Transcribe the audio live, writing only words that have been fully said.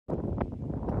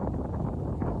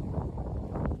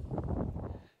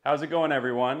How's it going,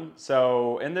 everyone?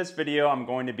 So in this video, I'm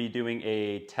going to be doing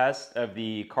a test of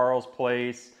the Carl's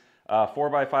Place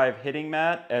 4x5 hitting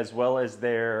mat, as well as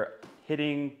their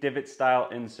hitting divot style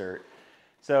insert.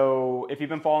 So if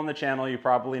you've been following the channel, you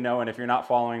probably know, and if you're not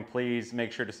following, please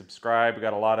make sure to subscribe. We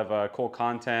got a lot of cool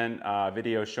content,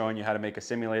 videos showing you how to make a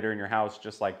simulator in your house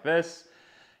just like this,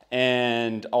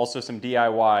 and also some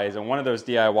DIYs. And one of those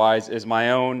DIYs is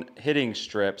my own hitting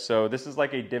strip. So this is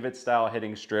like a divot style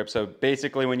hitting strip. So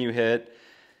basically when you hit,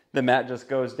 the mat just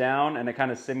goes down and it kind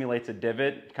of simulates a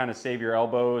divot, kind of save your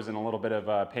elbows and a little bit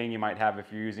of pain you might have if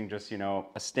you're using just, a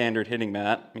standard hitting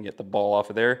mat. Let me get the ball off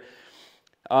of there.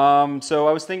 So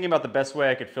I was thinking about the best way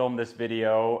I could film this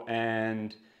video,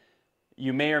 and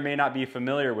you may or may not be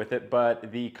familiar with it,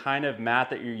 but the kind of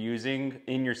mat that you're using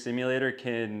in your simulator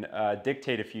can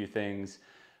dictate a few things.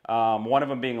 One of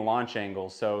them being launch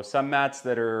angles. So some mats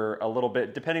that are a little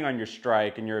bit, depending on your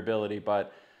strike and your ability,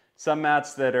 but some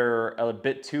mats that are a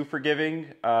bit too forgiving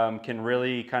can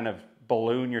really kind of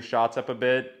balloon your shots up a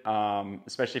bit,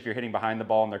 especially if you're hitting behind the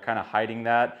ball and they're kind of hiding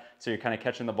that, so you're kind of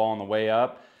catching the ball on the way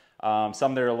up.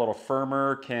 Some that are a little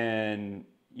firmer can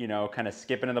kind of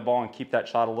skip into the ball and keep that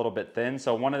shot a little bit thin.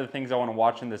 So one of the things I want to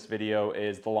watch in this video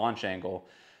is the launch angle.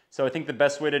 So I think the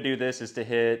best way to do this is to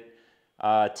hit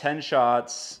 10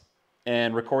 shots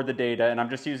and record the data. And I'm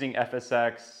just using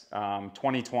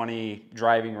FSX2020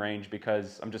 driving range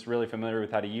because I'm just really familiar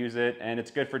with how to use it. And it's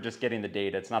good for just getting the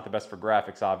data. It's not the best for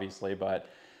graphics, obviously, but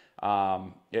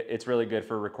it's really good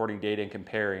for recording data and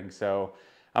comparing. So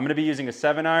I'm going to be using a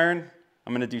 7-iron.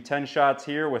 I'm going to do 10 shots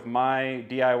here with my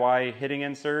DIY hitting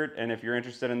insert, and if you're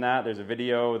interested in that, there's a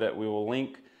video that we will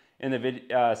link in the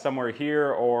video somewhere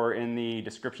here or in the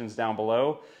descriptions down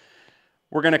below.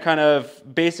 We're going to kind of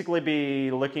basically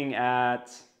be looking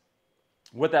at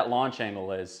what that launch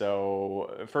angle is.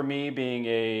 So for me, being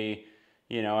a,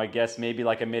 I guess maybe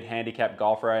like a mid-handicap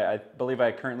golfer, I believe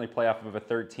I currently play off of a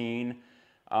 13.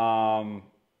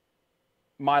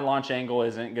 My launch angle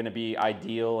isn't going to be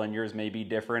ideal, and yours may be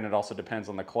different. It also depends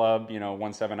on the club. 1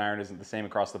 7-iron isn't the same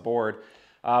across the board.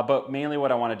 But mainly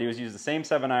what I want to do is use the same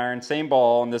 7-iron, same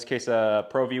ball, in this case a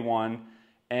Pro V1,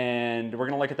 and we're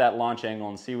going to look at that launch angle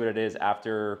and see what it is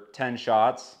after 10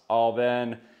 shots. I'll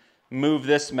then move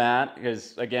this mat,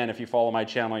 because again, if you follow my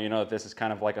channel, you know that this is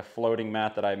kind of like a floating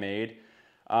mat that I made.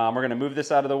 We're going to move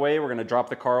this out of the way. We're going to drop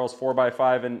the Carl's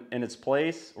 4x5 in its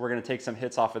place. We're going to take some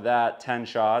hits off of that, 10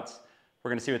 shots. We're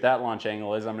going to see what that launch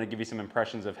angle is. I'm going to give you some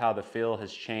impressions of how the feel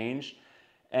has changed.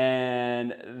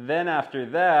 And then after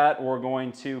that, we're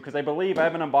going to, because I believe, I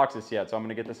haven't unboxed this yet, so I'm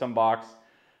going to get this unboxed.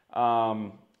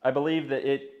 I believe that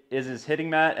it is his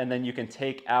hitting mat, and then you can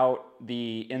take out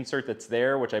the insert that's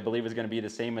there, which I believe is going to be the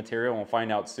same material, and we'll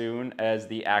find out soon, as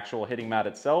the actual hitting mat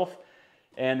itself.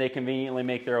 And they conveniently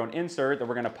make their own insert that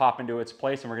we're going to pop into its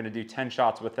place, and we're going to do 10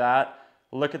 shots with that.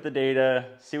 Look at the data,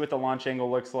 see what the launch angle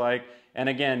looks like. And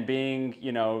again, being,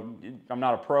 I'm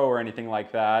not a pro or anything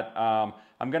like that,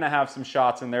 I'm going to have some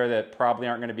shots in there that probably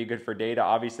aren't going to be good for data.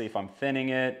 Obviously, if I'm thinning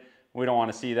it, we don't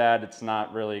want to see that. It's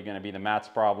not really going to be the mat's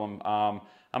problem. I'm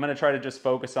going to try to just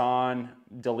focus on,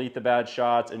 delete the bad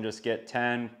shots, and just get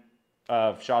 10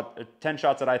 shots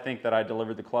that I think that I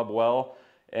delivered the club well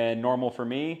and normal for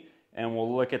me. And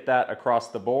we'll look at that across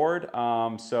the board.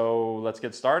 So let's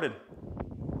get started.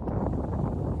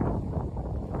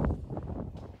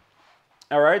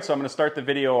 All right, so I'm going to start the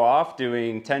video off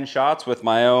doing 10 shots with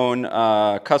my own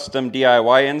custom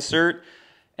DIY insert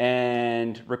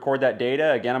and record that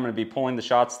data. Again, I'm going to be pulling the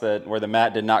shots where the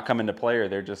mat did not come into play, or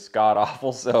they're just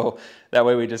god-awful, so that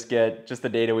way we just get the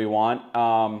data we want.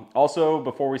 Also,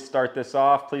 before we start this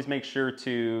off, please make sure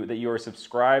that you are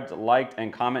subscribed, liked,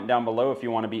 and comment down below if you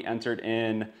want to be entered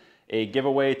in a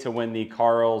giveaway to win the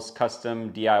Carl's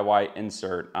custom DIY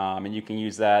insert. And you can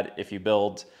use that if you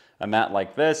build a mat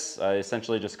like this.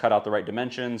 Essentially just cut out the right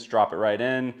dimensions, drop it right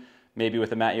in, maybe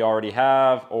with a mat you already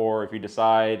have, or if you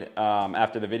decide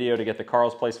after the video to get the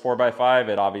Carl's Place 4x5,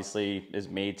 it obviously is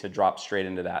made to drop straight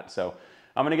into that. So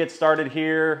I'm going to get started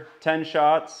here, 10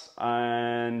 shots,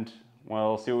 and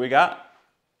we'll see what we got.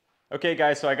 Okay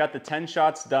guys, so I got the 10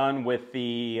 shots done with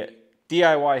the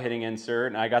DIY hitting insert,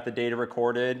 and I got the data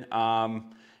recorded.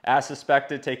 As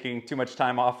suspected, taking too much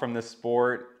time off from this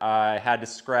sport, I had to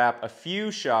scrap a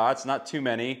few shots, not too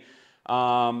many,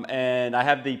 and I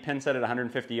have the pin set at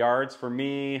 150 yards. For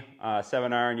me,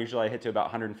 7-iron, usually I hit to about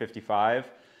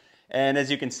 155. And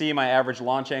as you can see, my average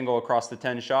launch angle across the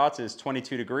 10 shots is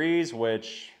 22 degrees,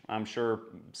 which I'm sure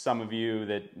some of you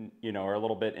that are a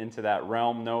little bit into that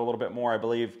realm know a little bit more. I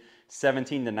believe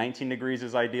 17 to 19 degrees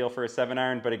is ideal for a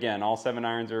 7-iron, but again, all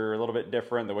 7-irons are a little bit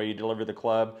different, the way you deliver the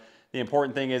club. The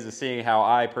important thing is to see how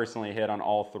I personally hit on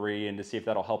all three and to see if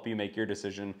that'll help you make your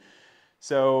decision.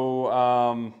 So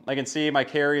I can see my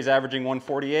carry is averaging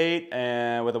 148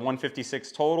 and with a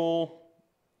 156 total.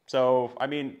 So, I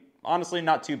mean, honestly,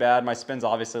 not too bad. My spin's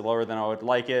obviously lower than I would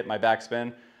like it, my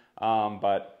backspin,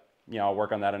 but I'll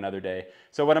work on that another day.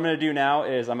 So what I'm gonna do now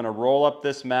is I'm gonna roll up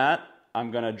this mat.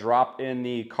 I'm gonna drop in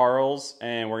the Carls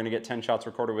and we're gonna get 10 shots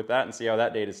recorded with that and see how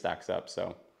that data stacks up.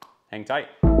 So hang tight.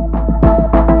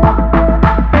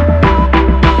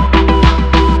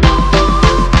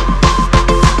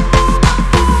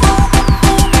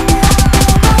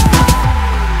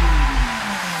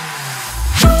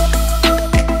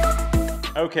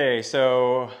 Okay,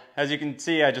 so as you can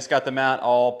see, I just got the mat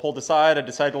all pulled aside. I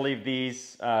decided to leave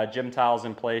these gym tiles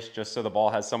in place just so the ball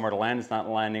has somewhere to land. It's not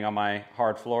landing on my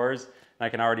hard floors. And I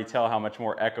can already tell how much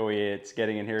more echoey it's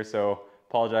getting in here, so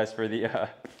apologize for the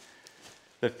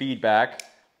feedback.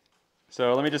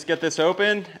 So let me just get this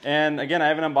open. And again, I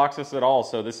haven't unboxed this at all,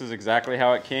 so this is exactly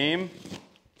how it came.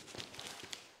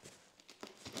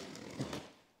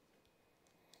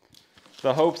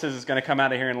 The hopes is it's going to come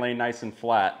out of here and lay nice and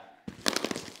flat.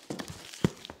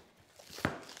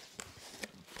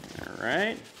 All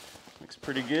right, looks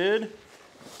pretty good.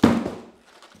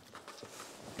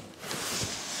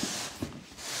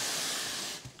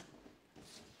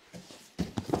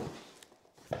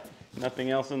 Nothing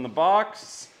else in the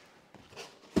box.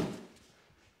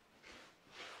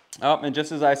 Oh, and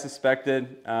just as I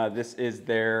suspected, this is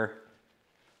their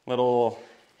little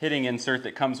hitting insert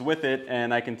that comes with it,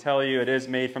 and I can tell you it is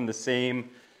made from the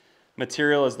same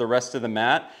material as the rest of the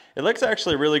mat. It looks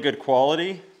actually really good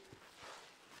quality.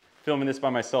 Filming this by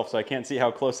myself, so I can't see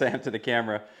how close I am to the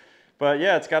camera. But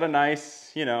yeah, it's got a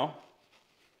nice,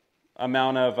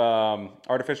 amount of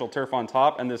artificial turf on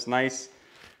top and this nice,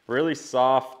 really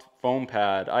soft foam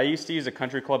pad. I used to use a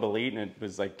Country Club Elite and it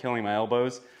was like killing my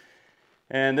elbows.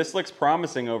 And this looks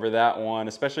promising over that one,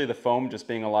 especially the foam just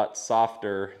being a lot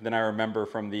softer than I remember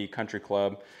from the Country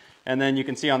Club. And then you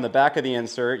can see on the back of the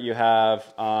insert, you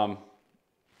have a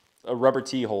rubber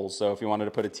T hole. So if you wanted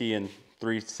to put a T in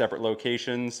 3 separate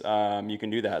locations, you can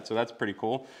do that. So that's pretty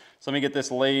cool. So let me get this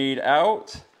laid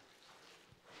out.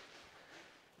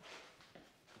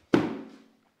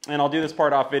 And I'll do this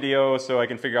part off video so I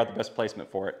can figure out the best placement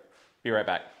for it. Be right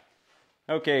back.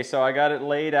 Okay, so I got it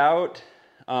laid out.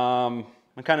 I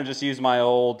kind of just used my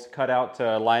old cutout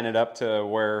to line it up to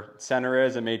where center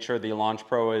is and made sure the Launch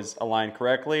Pro is aligned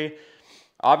correctly.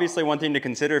 Obviously, one thing to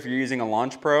consider if you're using a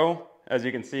Launch Pro, as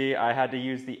you can see, I had to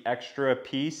use the extra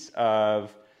piece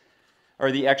of,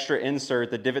 or the extra insert,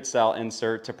 the Divot style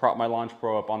insert to prop my Launch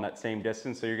Pro up on that same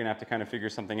distance. So you're gonna have to kind of figure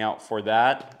something out for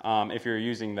that if you're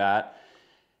using that.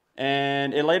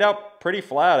 And it laid out pretty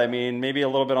flat. I mean, maybe a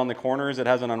little bit on the corners. It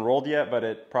hasn't unrolled yet, but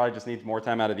it probably just needs more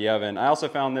time out of the oven. I also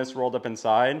found this rolled up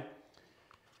inside.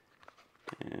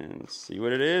 And let's see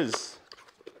what it is.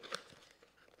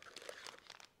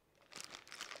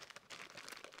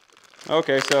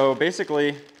 Okay, so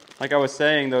basically, like I was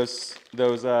saying, those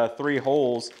 3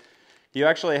 holes, you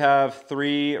actually have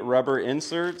 3 rubber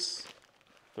inserts.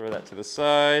 Throw that to the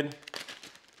side.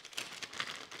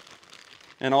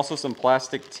 And also some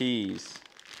plastic tees.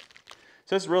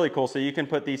 So it's really cool. So you can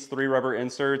put these 3 rubber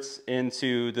inserts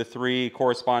into the 3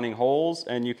 corresponding holes,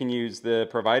 and you can use the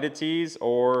provided tees,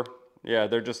 or yeah,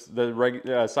 they're just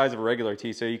the size of a regular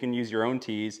tee, so you can use your own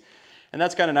tees. And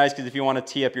that's kind of nice because if you want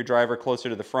to tee up your driver closer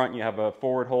to the front, you have a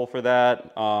forward hole for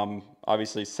that,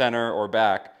 obviously center or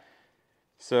back.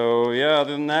 So yeah,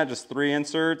 other than that, just 3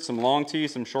 inserts, some long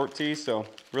tees, some short tees, so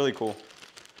really cool.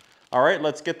 All right,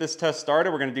 let's get this test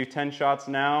started. We're going to do 10 shots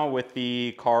now with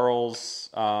the Carl's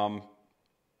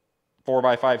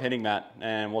 4x5 hitting mat,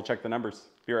 and we'll check the numbers.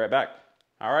 Be right back.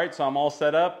 All right, so I'm all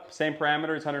set up. Same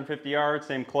parameters, 150 yards,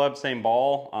 same club, same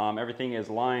ball. Everything is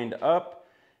lined up.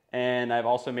 And I've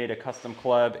also made a custom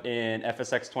club in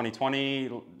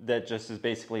FSX2020 that just is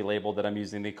basically labeled that I'm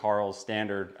using the Carl's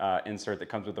standard insert that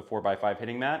comes with the 4x5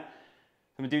 hitting mat.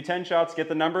 I'm gonna do 10 shots, get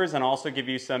the numbers, and also give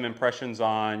you some impressions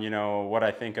on, what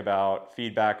I think about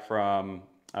feedback from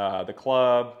the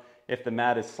club, if the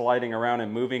mat is sliding around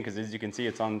and moving, because as you can see,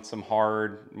 it's on some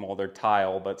hard, well, they're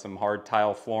tile, but some hard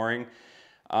tile flooring,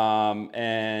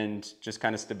 and just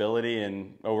kind of stability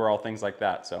and overall things like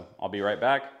that. So I'll be right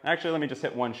back. Actually, let me just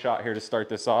hit 1 shot here to start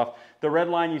this off. The red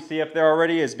line you see up there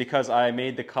already is because I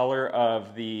made the color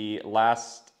of the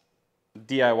last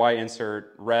DIY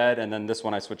insert red, and then this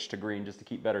one I switched to green just to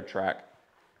keep better track.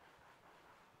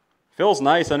 Feels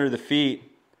nice under the feet.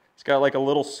 It's got like a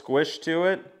little squish to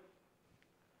it.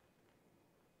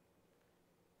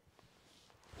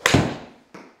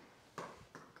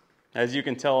 As you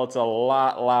can tell, it's a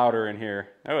lot louder in here.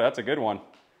 Oh, that's a good one.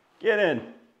 Get in.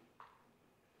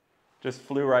 Just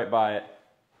flew right by it.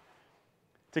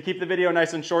 To keep the video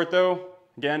nice and short though,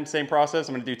 again, same process.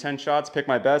 I'm gonna do 10 shots, pick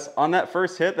my best. On that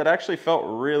first hit, that actually felt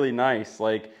really nice.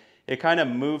 Like, it kind of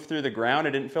moved through the ground.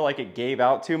 It didn't feel like it gave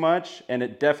out too much, and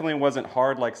it definitely wasn't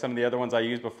hard like some of the other ones I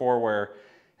used before, where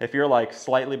if you're like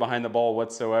slightly behind the ball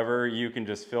whatsoever, you can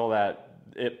just feel that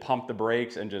it pumped the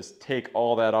brakes and just take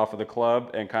all that off of the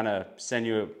club and kind of send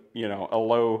you, a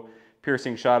low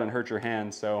piercing shot and hurt your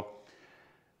hands. So,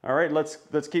 all right, let's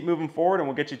keep moving forward and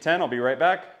we'll get you 10. I'll be right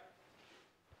back.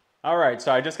 All right,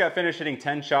 so I just got finished hitting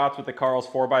 10 shots with the Carl's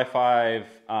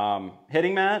 4x5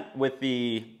 hitting mat with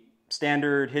the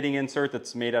standard hitting insert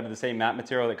that's made out of the same mat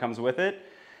material that comes with it.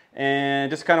 And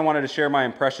just kind of wanted to share my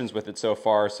impressions with it so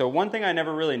far. So one thing I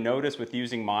never really noticed with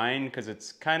using mine, because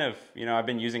it's kind of, I've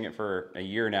been using it for a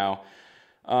year now.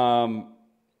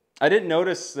 I didn't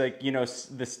notice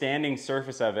the standing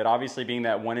surface of it, obviously being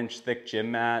that 1-inch thick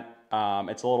gym mat.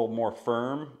 It's a little more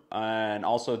firm, and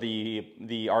also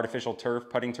the artificial turf,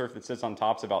 putting turf that sits on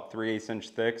top is about 3/8 inch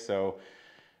thick. So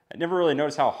I never really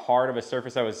noticed how hard of a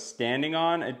surface I was standing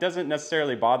on. It doesn't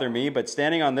necessarily bother me, but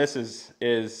standing on this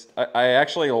I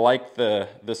actually like the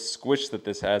squish that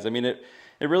this has. I mean, it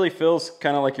really feels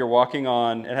kind of like you're walking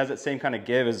on, it has that same kind of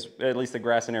give as at least the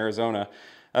grass in Arizona.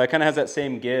 It kind of has that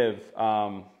same give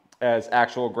as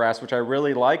actual grass, which I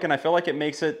really like, and I feel like it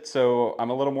makes it so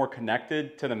I'm a little more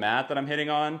connected to the mat that I'm hitting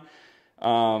on.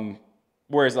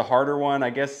 Whereas the harder one, I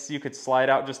guess you could slide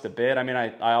out just a bit. I mean,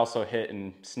 I also hit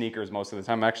in sneakers most of the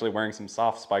time. I'm actually wearing some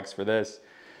soft spikes for this.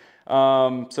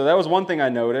 So that was one thing I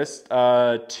noticed.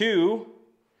 Two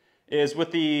is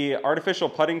with the artificial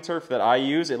putting turf that I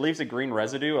use, it leaves a green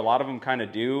residue. A lot of them kind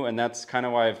of do, and that's kind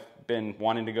of why I've been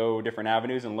wanting to go different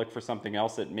avenues and look for something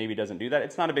else that maybe doesn't do that.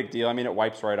 It's not a big deal. I mean, it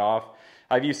wipes right off.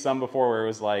 I've used some before where it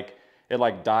was like, it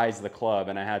like dyes the club,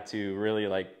 and I had to really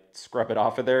like scrub it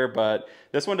off of there, but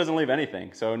this one doesn't leave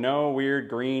anything. So no weird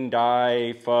green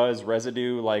dye, fuzz,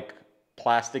 residue, like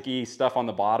plasticky stuff on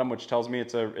the bottom, which tells me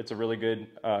it's a really good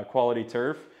quality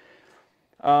turf.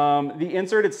 The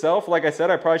insert itself, like I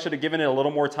said, I probably should have given it a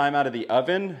little more time out of the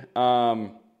oven,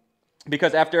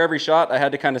 because after every shot I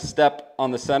had to kind of step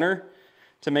on the center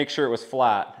to make sure it was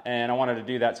flat, and I wanted to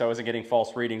do that so I wasn't getting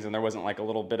false readings and there wasn't like a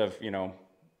little bit of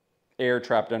air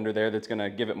trapped under there that's going to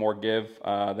give it more give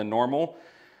than normal.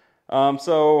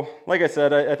 So, like I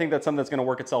said, I think that's something that's going to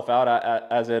work itself out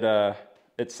as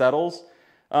it settles.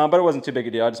 But it wasn't too big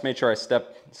a deal. I just made sure I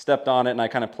stepped on it and I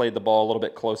kind of played the ball a little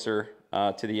bit closer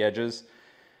to the edges.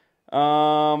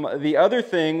 The other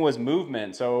thing was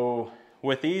movement. So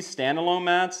with these standalone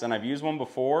mats, and I've used one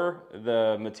before,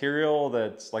 the material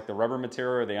that's like the rubber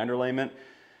material or the underlayment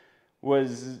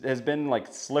has been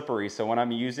like slippery. So when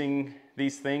I'm using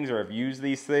these things, or have used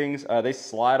these things, they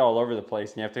slide all over the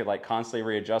place and you have to like constantly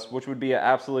readjust, which would be an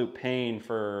absolute pain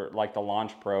for like the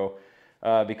Launch Pro,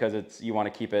 because you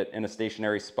want to keep it in a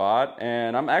stationary spot.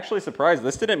 And I'm actually surprised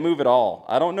this didn't move at all.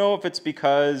 I don't know if it's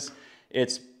because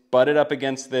it's butted up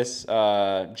against this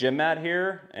gym mat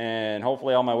here, and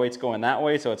hopefully all my weight's going that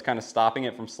way, so it's kind of stopping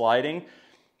it from sliding.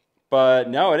 But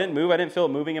no, it didn't move. I didn't feel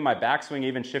it moving in my backswing,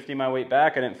 even shifting my weight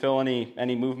back. I didn't feel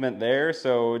any movement there.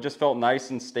 So it just felt nice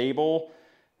and stable,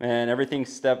 and everything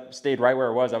stayed right where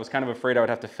it was. I was kind of afraid I would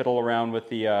have to fiddle around with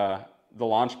the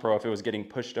Launch Pro if it was getting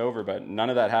pushed over, but none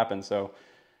of that happened. So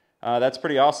that's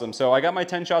pretty awesome. So I got my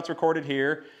 10 shots recorded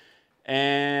here,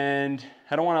 and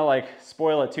I don't want to like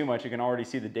spoil it too much. You can already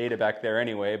see the data back there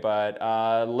anyway, but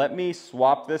let me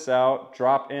swap this out,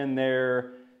 drop in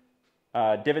their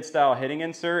Divot style hitting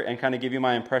insert, and kind of give you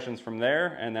my impressions from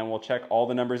there, and then we'll check all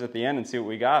the numbers at the end and see what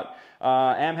we got.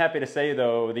 I am happy to say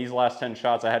though, these last 10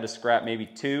 shots I had to scrap maybe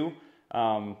 2.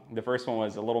 The first one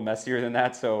was a little messier than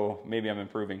that, so maybe I'm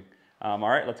improving. All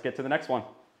right, let's get to the next one.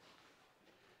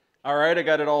 All right, I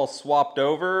got it all swapped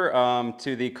over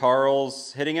to the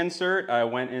Carl's hitting insert. I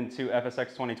went into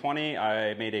FSX2020.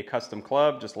 I made a custom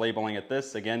club, just labeling it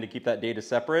this, again, to keep that data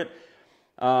separate.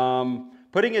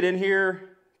 Putting it in here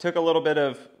took a little bit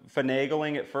of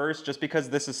finagling at first, just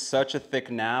because this is such a thick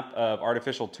nap of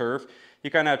artificial turf. You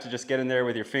kind of have to just get in there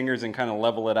with your fingers and kind of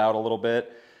level it out a little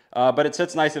bit. But it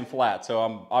sits nice and flat, so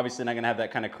I'm obviously not going to have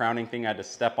that kind of crowning thing I had to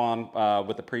step on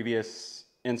with the previous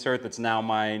insert that's now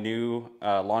my new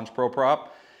Launch Pro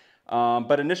prop.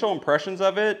 But initial impressions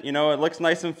of it, you know, it looks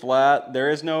nice and flat. There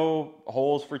is no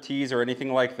holes for tees or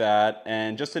anything like that.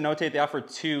 And just to notate, they offer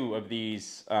 2 of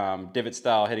these divot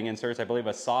style hitting inserts. I believe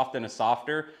a soft and a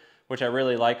softer, which I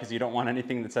really like because you don't want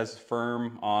anything that says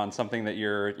firm on something that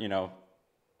you're, you know,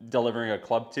 delivering a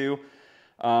club to.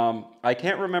 I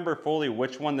can't remember fully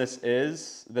which one this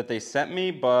is that they sent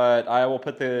me, but I will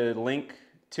put the link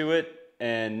to it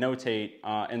and notate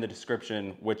in the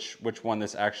description which one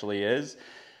this actually is.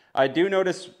 I do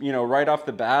notice, you know, right off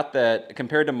the bat that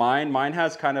compared to mine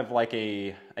has kind of like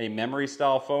a memory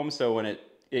style foam. So when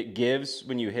it gives,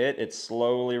 when you hit, it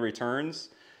slowly returns.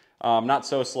 Not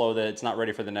so slow that it's not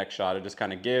ready for the next shot. It just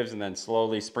kind of gives and then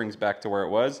slowly springs back to where it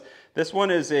was. This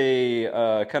one is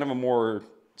a kind of a more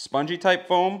spongy type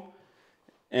foam,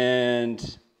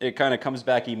 and it kind of comes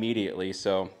back immediately.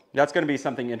 So that's going to be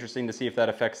something interesting to see if that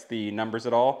affects the numbers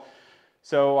at all.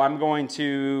 So I'm going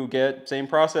to same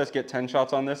process, get 10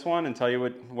 shots on this one and tell you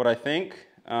what I think.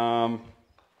 I'll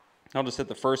just hit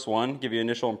the first one, give you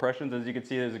initial impressions. As you can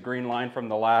see, there's a green line from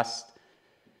the last,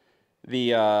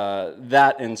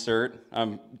 that insert.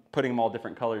 I'm putting them all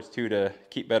different colors too to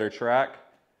keep better track.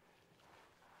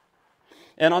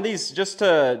 And on these, just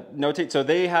to notate, so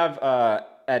they have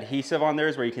adhesive on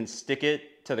theirs where you can stick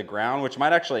it to the ground, which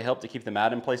might actually help to keep the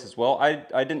mat in place as well.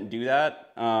 I didn't do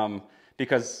that.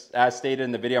 Because as stated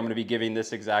in the video, I'm going to be giving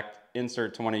this exact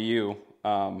insert to one of you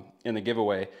in the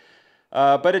giveaway.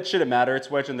 But it shouldn't matter.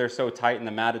 It's wedged and they're so tight and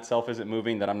the mat itself isn't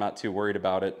moving that I'm not too worried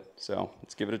about it. So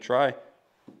let's give it a try.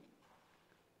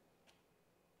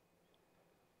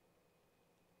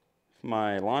 If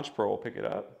my Launch Pro will pick it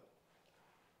up.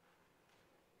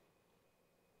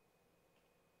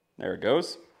 There it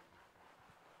goes.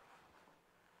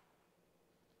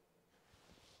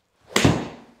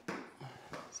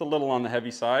 A little on the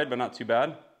heavy side, but not too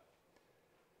bad.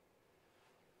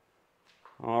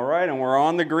 All right, and we're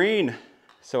on the green.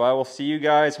 So I will see you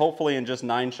guys hopefully in just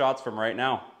 9 shots from right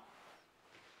now.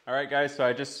 All right, guys, so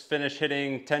I just finished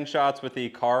hitting 10 shots with the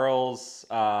Carl's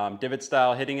divot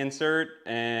style hitting insert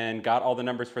and got all the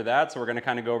numbers for that. So we're gonna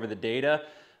kind of go over the data.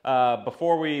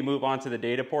 Before we move on to the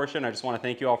data portion, I just want to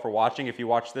thank you all for watching if you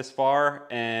watched this far,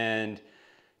 and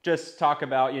just talk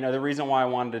about, you know, the reason why I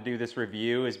wanted to do this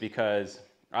review is because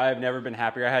I've never been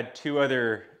happier. I had 2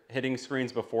 other hitting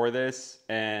screens before this,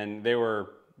 and they were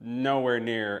nowhere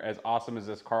near as awesome as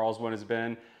this Carl's one has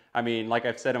been. I mean, like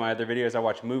I've said in my other videos, I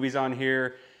watch movies on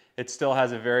here. It still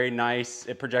has it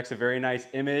projects a very nice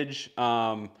image,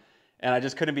 and I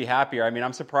just couldn't be happier. I mean,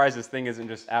 I'm surprised this thing isn't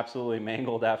just absolutely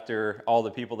mangled after all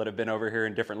the people that have been over here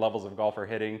in different levels of golfer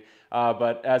hitting.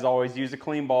 But as always, use a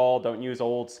clean ball. Don't use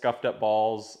old, scuffed up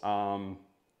balls.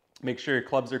 Make sure your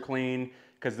clubs are clean,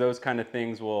 because those kind of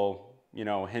things will, you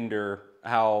know, hinder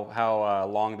how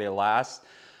long they last.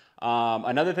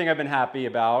 Another thing I've been happy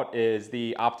about is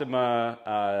the Optima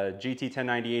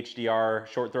GT1090 HDR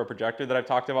short throw projector that I've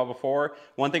talked about before.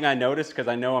 One thing I noticed, because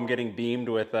I know I'm getting beamed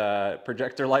with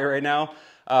projector light right now,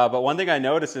 but one thing I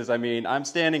noticed is, I mean, I'm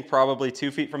standing probably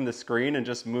 2 feet from the screen and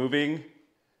just moving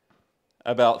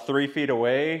about 3 feet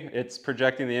away. It's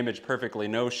projecting the image perfectly.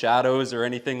 No shadows or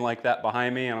anything like that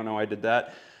behind me. I don't know why I did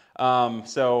that.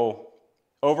 So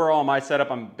overall, my setup,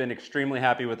 I've been extremely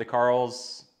happy with the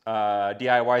Carl's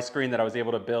DIY screen that I was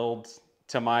able to build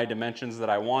to my dimensions that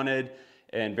I wanted,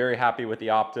 and very happy with the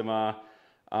Optima.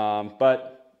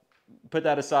 But put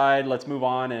that aside, let's move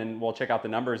on and we'll check out the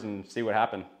numbers and see what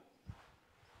happened.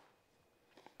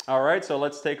 All right, so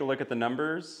let's take a look at the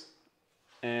numbers.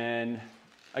 And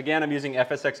again, I'm using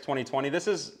FSX2020. This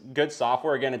is good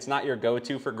software. Again, it's not your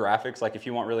go-to for graphics. Like if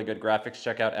you want really good graphics,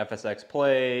 check out FSX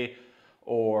Play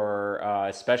or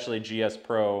especially GS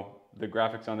Pro. The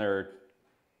graphics on there are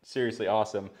seriously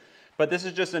awesome. But this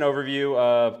is just an overview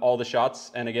of all the shots.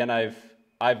 And again,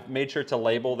 I've made sure to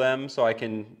label them so I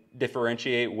can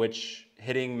differentiate which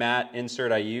hitting mat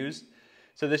insert I used.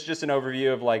 So this is just an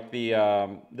overview of like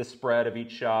the spread of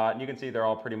each shot. And you can see they're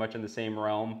all pretty much in the same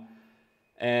realm.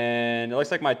 And it looks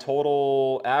like my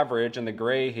total average in the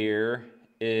gray here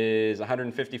is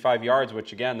 155 yards,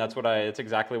 which again, it's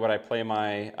exactly what I play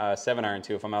my 7-iron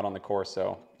to if I'm out on the course.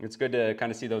 So it's good to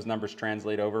kind of see those numbers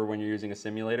translate over when you're using a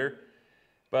simulator.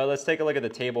 But let's take a look at the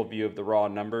table view of the raw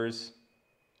numbers.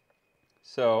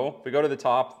 So if we go to the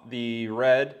top, the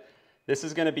red, this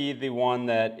is going to be the one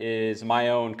that is my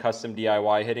own custom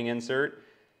DIY hitting insert.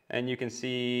 And you can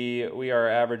see we are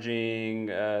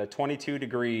averaging 22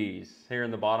 degrees. Here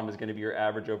in the bottom is going to be your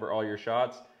average over all your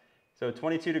shots. So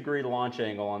 22-degree launch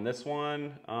angle on this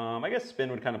one. I guess spin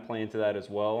would kind of play into that as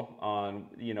well on,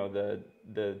 you know,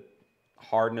 the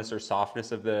hardness or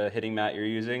softness of the hitting mat you're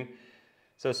using.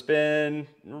 So spin,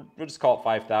 we'll just call it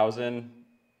 5,000.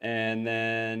 And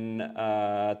then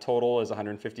total is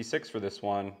 156 for this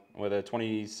one with a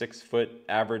 26-foot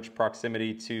average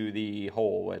proximity to the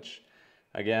hole, which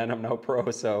again, I'm no pro,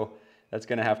 so that's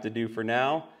gonna have to do for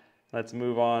now. Let's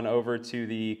move on over to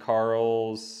the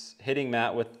Carl's hitting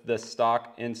mat with the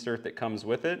stock insert that comes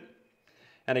with it.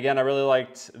 And again, I really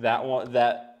liked that one,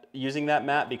 using that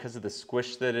mat because of the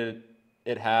squish that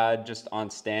it had just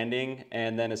on standing.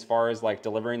 And then as far as like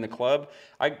delivering the club,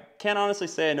 I can't honestly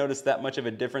say I noticed that much of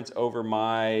a difference over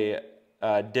my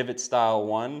Divot style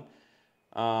one.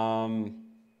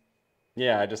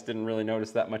 Yeah, I just didn't really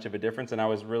notice that much of a difference, and I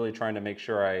was really trying to make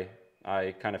sure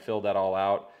I kind of filled that all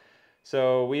out.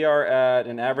 So we are at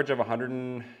an average of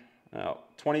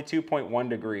 22.1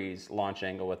 degrees launch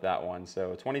angle with that one.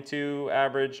 So 22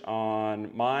 average on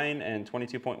mine and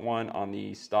 22.1 on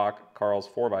the stock Carl's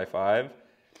 4x5.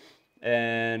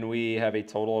 And we have a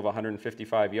total of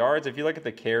 155 yards. If you look at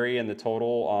the carry and the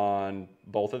total on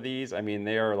both of these, I mean,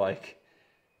 they are like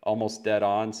almost dead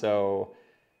on. So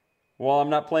while I'm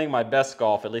not playing my best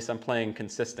golf, at least I'm playing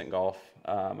consistent golf,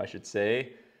 I should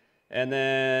say. And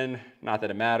then, not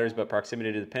that it matters, but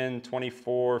proximity to the pin,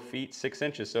 24 feet, 6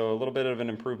 inches. So a little bit of an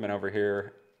improvement over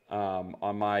here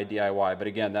on my DIY. But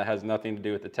again, that has nothing to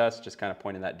do with the test, just kind of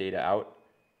pointing that data out.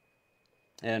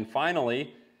 And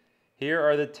finally, here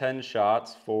are the 10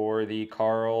 shots for the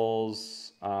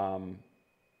Carl's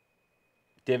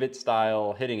Divot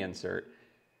style hitting insert.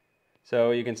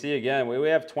 So you can see again, we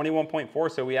have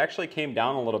 21.4, so we actually came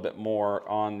down a little bit more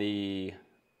on the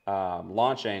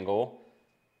launch angle.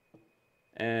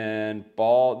 And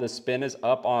the spin is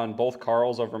up on both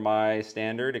Carl's over my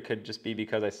standard. It could just be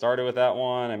because I started with that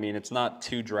one. I mean, it's not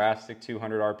too drastic.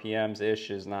 200 RPMs-ish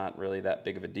is not really that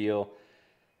big of a deal.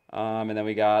 And then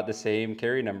we got the same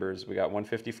carry numbers. We got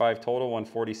 155 total,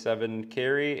 147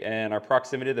 carry, and our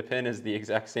proximity to the pin is the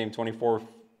exact same, 24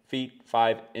 feet,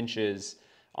 5 inches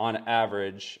on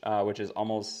average, which is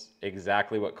almost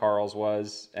exactly what Carl's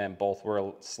was, and both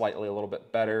were slightly a little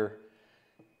bit better.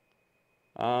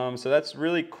 So that's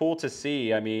really cool to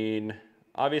see. I mean,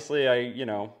 obviously I,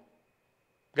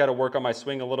 got to work on my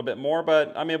swing a little bit more,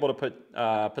 but I'm able to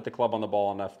put the club on the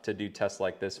ball enough to do tests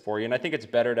like this for you. And I think it's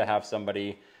better to have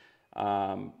somebody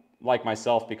like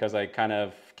myself, because I kind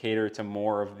of cater to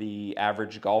more of the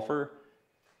average golfer.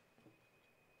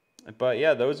 But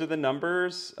yeah, those are the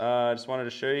numbers. I just wanted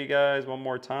to show you guys one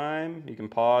more time. You can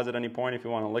pause at any point if you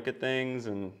want to look at things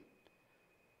and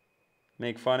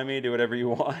make fun of me, do whatever you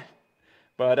want.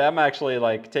 But I'm actually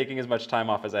like taking as much time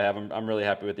off as I have. I'm really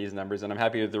happy with these numbers, and I'm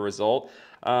happy with the result.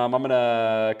 I'm going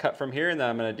to cut from here, and then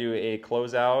I'm going to do a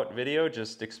closeout video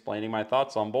just explaining my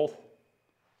thoughts on both.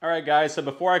 All right, guys, so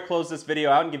before I close this video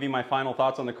out and give you my final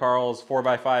thoughts on the Carl's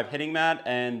 4x5 hitting mat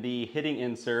and the hitting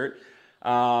insert,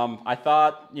 I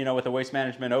thought, with the Waste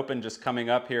Management Open just coming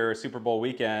up here, Super Bowl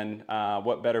weekend,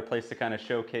 what better place to kind of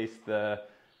showcase the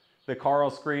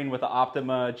Carl screen with the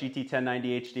Optima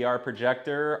GT1090 HDR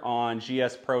projector on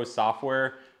GS Pro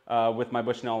software with my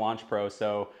Bushnell Launch Pro.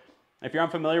 So if you're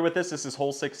unfamiliar with this, this is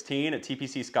hole 16 at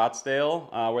TPC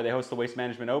Scottsdale, where they host the Waste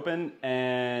Management Open.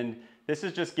 And this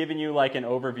is just giving you like an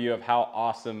overview of how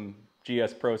awesome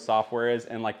GS Pro software is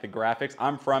and like the graphics.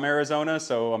 I'm from Arizona,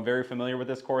 so I'm very familiar with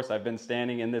this course. I've been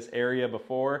standing in this area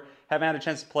before. Haven't had a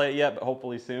chance to play it yet, but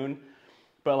hopefully soon.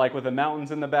 But like with the mountains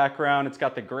in the background, it's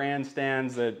got the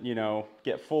grandstands that,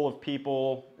 get full of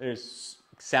people. There's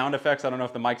sound effects. I don't know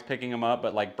if the mic's picking them up,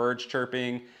 but like birds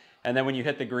chirping. And then when you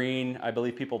hit the green, I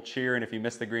believe people cheer. And if you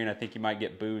miss the green, I think you might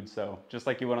get booed. So just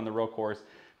like you would on the real course.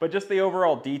 But just the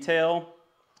overall detail.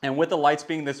 And with the lights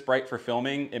being this bright for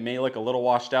filming, it may look a little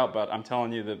washed out, but I'm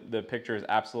telling you, the picture is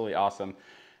absolutely awesome.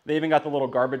 They even got the little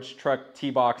garbage truck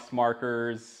T-box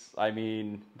markers. I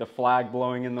mean, the flag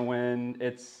blowing in the wind.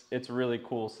 It's really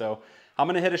cool. So I'm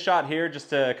going to hit a shot here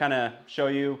just to kind of show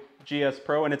you GS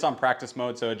Pro, and it's on practice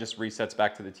mode, so it just resets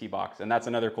back to the T-box. And that's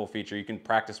another cool feature. You can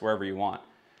practice wherever you want.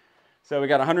 So we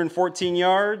got 114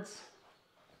 yards.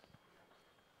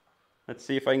 Let's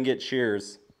see if I can get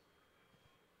cheers.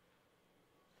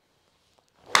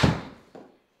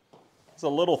 It's a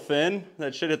little thin.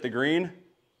 That should hit the green.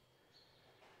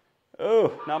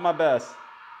 Oh, not my best.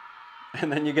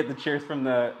 And then you get the cheers from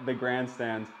the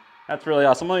grandstands. That's really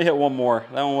awesome. Let me hit one more.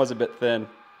 That one was a bit thin.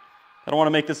 I don't want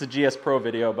to make this a GS Pro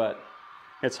video, but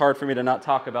it's hard for me to not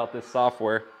talk about this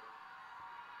software.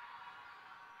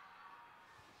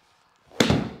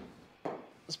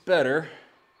 It's better.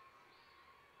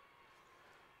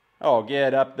 Oh,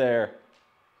 get up there.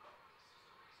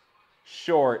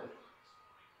 Short.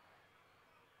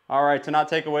 All right, to not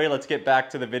take away, let's get back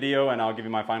to the video and I'll give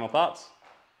you my final thoughts.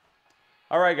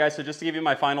 All right, guys, so just to give you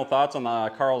my final thoughts on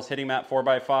the Carl's hitting mat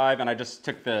 4x5, and I just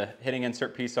took the hitting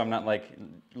insert piece so I'm not like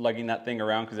lugging that thing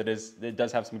around because it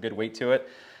does have some good weight to it.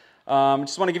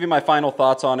 Just want to give you my final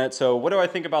thoughts on it. So what do I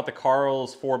think about the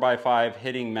Carl's 4x5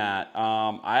 hitting mat?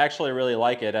 I actually really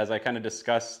like it. As I kind of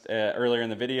discussed earlier in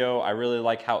the video, I really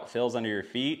like how it feels under your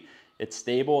feet. It's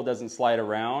stable, it doesn't slide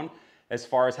around. As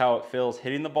far as how it feels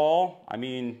hitting the ball, I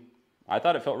mean, I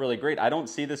thought it felt really great. I don't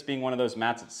see this being one of those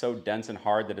mats that's so dense and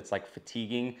hard that it's like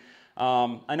fatiguing.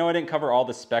 I know I didn't cover all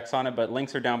the specs on it, but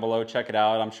links are down below. Check it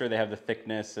out. I'm sure they have the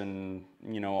thickness and,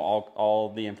 you know,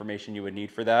 all the information you would need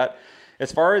for that.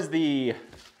 As far as the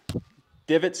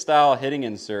Divot style hitting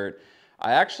insert,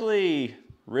 I actually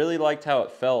really liked how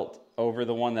it felt over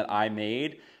the one that I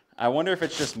made. I wonder if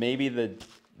it's just maybe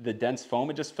the dense foam.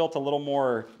 It just felt a little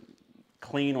more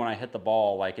clean when I hit the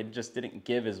ball. Like it just didn't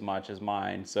give as much as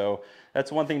mine. So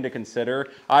that's one thing to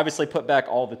consider. I obviously put back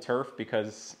all the turf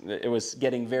because it was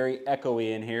getting very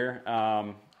echoey in here.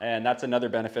 And that's another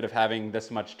benefit of having this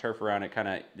much turf around it, kind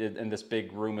of in this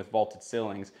big room with vaulted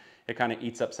ceilings. It kind of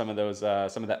eats up some of those,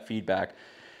 some of that feedback.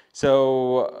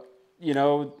 So, you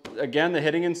know, again, the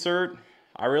hitting insert,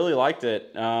 I really liked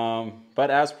it. But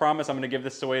as promised, I'm going to give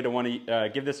this away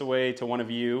to one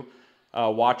of you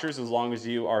watchers, as long as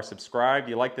you are subscribed,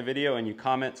 you like the video, and you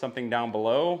comment something down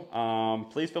below.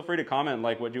 Please feel free to comment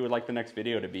like what you would like the next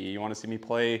video to be. You want to see me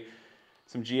play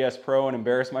some GS Pro and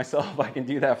embarrass myself? I can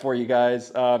do that for you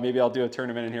guys. Maybe I'll do a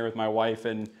tournament in here with my wife,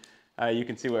 and you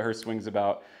can see what her swing's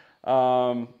about.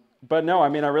 But no, I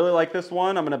mean, I really like this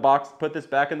one. I'm gonna put this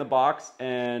back in the box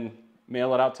and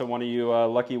mail it out to one of you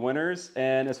lucky winners.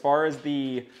 And as far as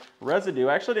the residue,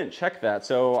 I actually didn't check that.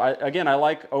 So again, I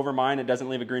like over mine, it doesn't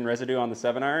leave a green residue on the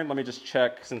 7-iron. Let me just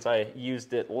check since I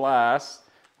used it last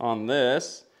on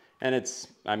this. And it's,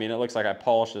 I mean, it looks like I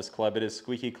polished this club. It is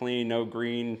squeaky clean, no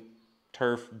green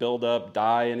turf buildup,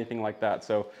 dye, anything like that.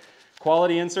 So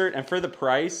quality insert. And for the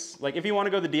price, like if you want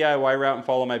to go the DIY route and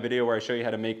follow my video where I show you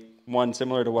how to make one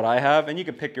similar to what I have, and you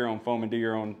can pick your own foam and do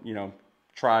your own, you know,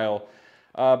 trial.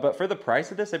 But for the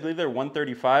price of this, I believe they're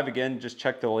 $135. Again, just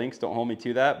check the links. Don't hold me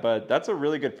to that. But that's a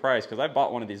really good price because I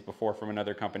bought one of these before from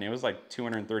another company. It was like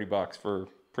 $230 for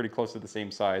pretty close to the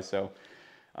same size. So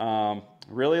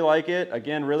really like it.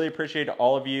 Again, really appreciate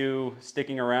all of you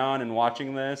sticking around and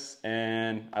watching this.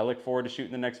 And I look forward to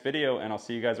shooting the next video. And I'll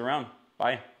see you guys around.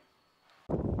 Bye.